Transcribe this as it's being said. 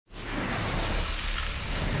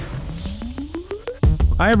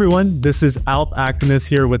Hi everyone, this is Alp Akdeniz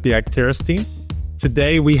here with the Acterys team.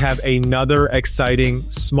 Today we have another exciting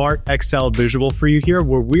Smart XL visual for you here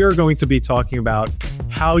where we are going to be talking about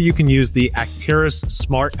how you can use the Acterys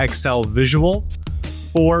Smart XL visual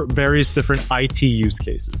for various different IT use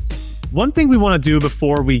cases. One thing we want to do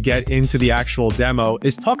before we get into the actual demo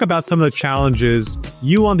is talk about some of the challenges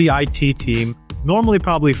you on the IT team normally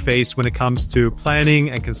probably face when it comes to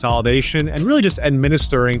planning and consolidation and really just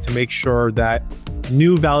administering to make sure that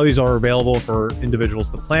new values are available for individuals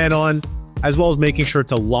to plan on, as well as making sure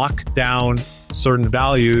to lock down certain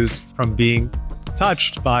values from being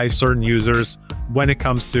touched by certain users when it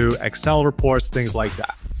comes to Excel reports, things like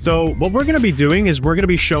that. So what we're going to be doing is we're going to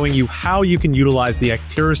be showing you how you can utilize the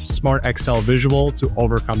Acterys Smart XL visual to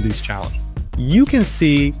overcome these challenges. You can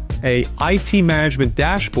see a IT management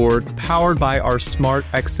dashboard powered by our Smart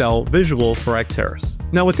XL visual for Acterys.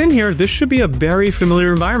 Now within here, this should be a very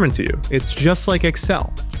familiar environment to you. It's just like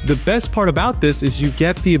Excel. The best part about this is you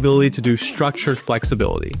get the ability to do structured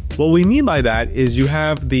flexibility. What we mean by that is you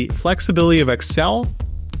have the flexibility of Excel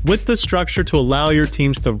with the structure to allow your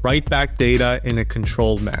teams to write back data in a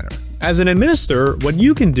controlled manner. As an administrator, what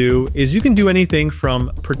you can do is you can do anything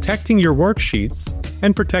from protecting your worksheets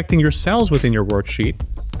and protecting your cells within your worksheet,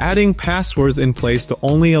 adding passwords in place to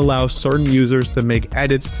only allow certain users to make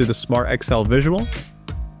edits to the Smart XL visual,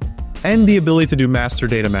 and the ability to do master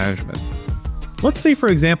data management. Let's say, for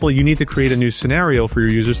example, you need to create a new scenario for your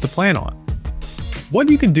users to plan on. What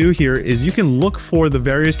you can do here is you can look for the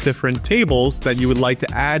various different tables that you would like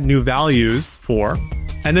to add new values for,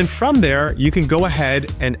 and then from there, you can go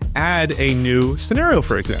ahead and add a new scenario,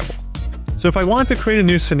 for example. So if I want to create a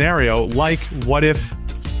new scenario, like what if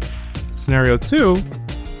scenario 2,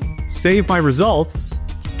 save my results,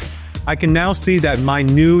 I can now see that my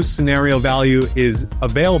new scenario value is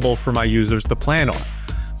available for my users to plan on.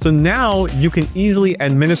 So now you can easily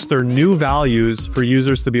administer new values for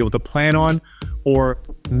users to be able to plan on or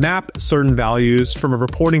map certain values from a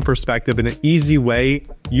reporting perspective in an easy way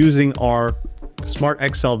using our Smart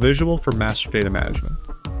XL visual for master data management.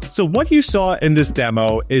 So what you saw in this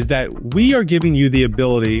demo is that we are giving you the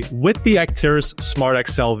ability with the Acterys Smart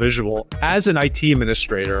XL visual as an IT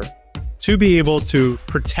administrator to be able to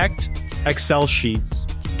protect Excel sheets,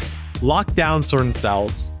 lock down certain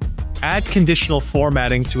cells, add conditional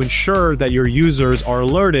formatting to ensure that your users are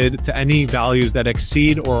alerted to any values that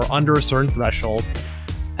exceed or are under a certain threshold,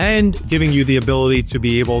 and giving you the ability to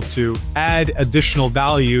be able to add additional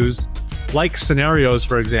values like scenarios,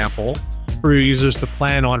 for example, for your users to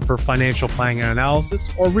plan on for financial planning and analysis,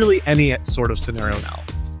 or really any sort of scenario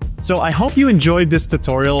analysis. So I hope you enjoyed this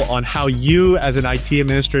tutorial on how you as an IT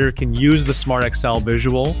administrator can use the Smart XL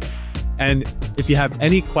visual. And if you have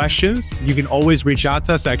any questions, you can always reach out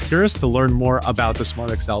to us at Acterys to learn more about the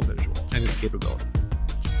Smart XL visual and its capability.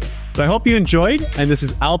 So I hope you enjoyed, and this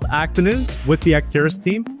is Alp Akdeniz with the Acterys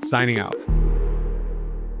team signing out.